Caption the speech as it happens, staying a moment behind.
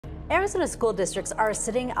Arizona school districts are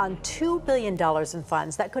sitting on $2 billion in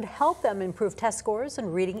funds that could help them improve test scores in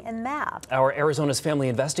reading and math. Our Arizona's Family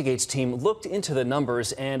Investigates team looked into the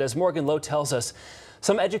numbers, and as Morgan Lowe tells us,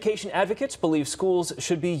 some education advocates believe schools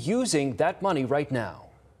should be using that money right now.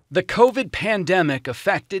 The COVID pandemic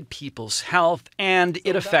affected people's health, and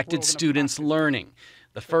it affected students' learning.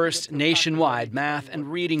 The first nationwide math and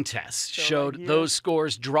reading tests showed those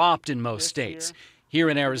scores dropped in most states. Here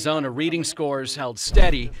in Arizona, reading scores held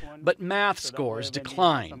steady, but math scores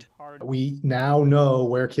declined. We now know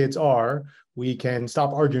where kids are. We can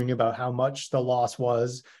stop arguing about how much the loss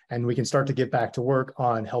was, and we can start to get back to work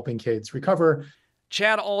on helping kids recover.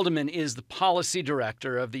 Chad Alderman is the policy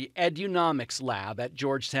director of the Edunomics Lab at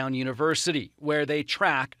Georgetown University, where they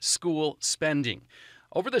track school spending.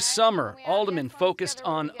 Over the summer, Alderman focused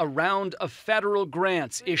on a round of federal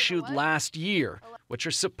grants issued last year, which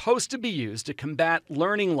are supposed to be used to combat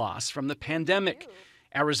learning loss from the pandemic.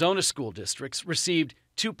 Arizona school districts received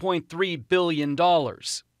 $2.3 billion.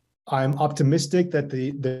 I'm optimistic that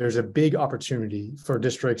there's a big opportunity for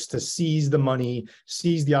districts to seize the money,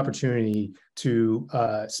 seize the opportunity to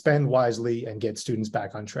spend wisely and get students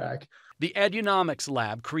back on track. The Edunomics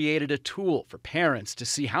Lab created a tool for parents to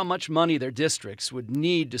see how much money their districts would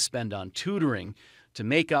need to spend on tutoring to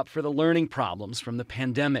make up for the learning problems from the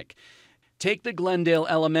pandemic. Take the Glendale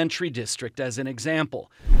Elementary District as an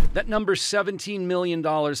example. That number's $17 million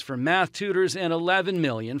for math tutors and $11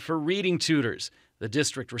 million for reading tutors. The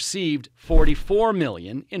district received $44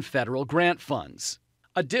 million in federal grant funds.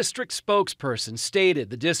 A district spokesperson stated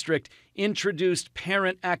the district introduced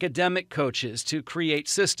parent academic coaches to create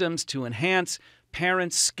systems to enhance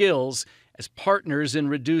parents' skills as partners in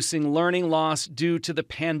reducing learning loss due to the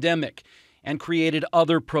pandemic, and created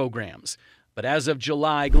other programs. But as of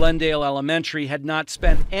July, Glendale Elementary had not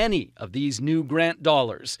spent any of these new grant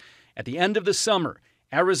dollars. At the end of the summer,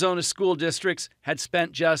 Arizona school districts had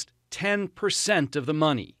spent just 10% of the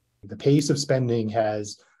money. The pace of spending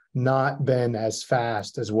has not been as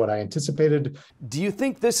fast as what I anticipated. Do you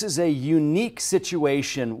think this is a unique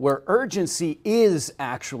situation where urgency is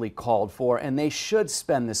actually called for and they should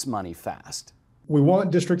spend this money fast? We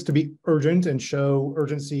want districts to be urgent and show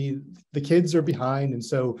urgency. The kids are behind, and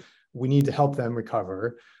so we need to help them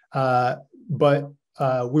recover. But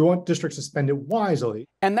we want districts to spend it wisely.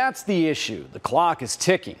 And that's the issue. The clock is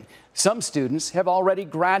ticking. Some students have already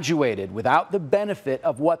graduated without the benefit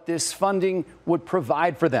of what this funding would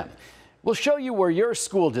provide for them. We'll show you where your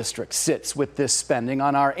school district sits with this spending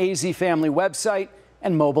on our AZ Family website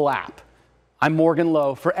and mobile app. I'm Morgan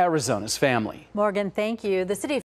Lowe for Arizona's Family. Morgan, thank you. The city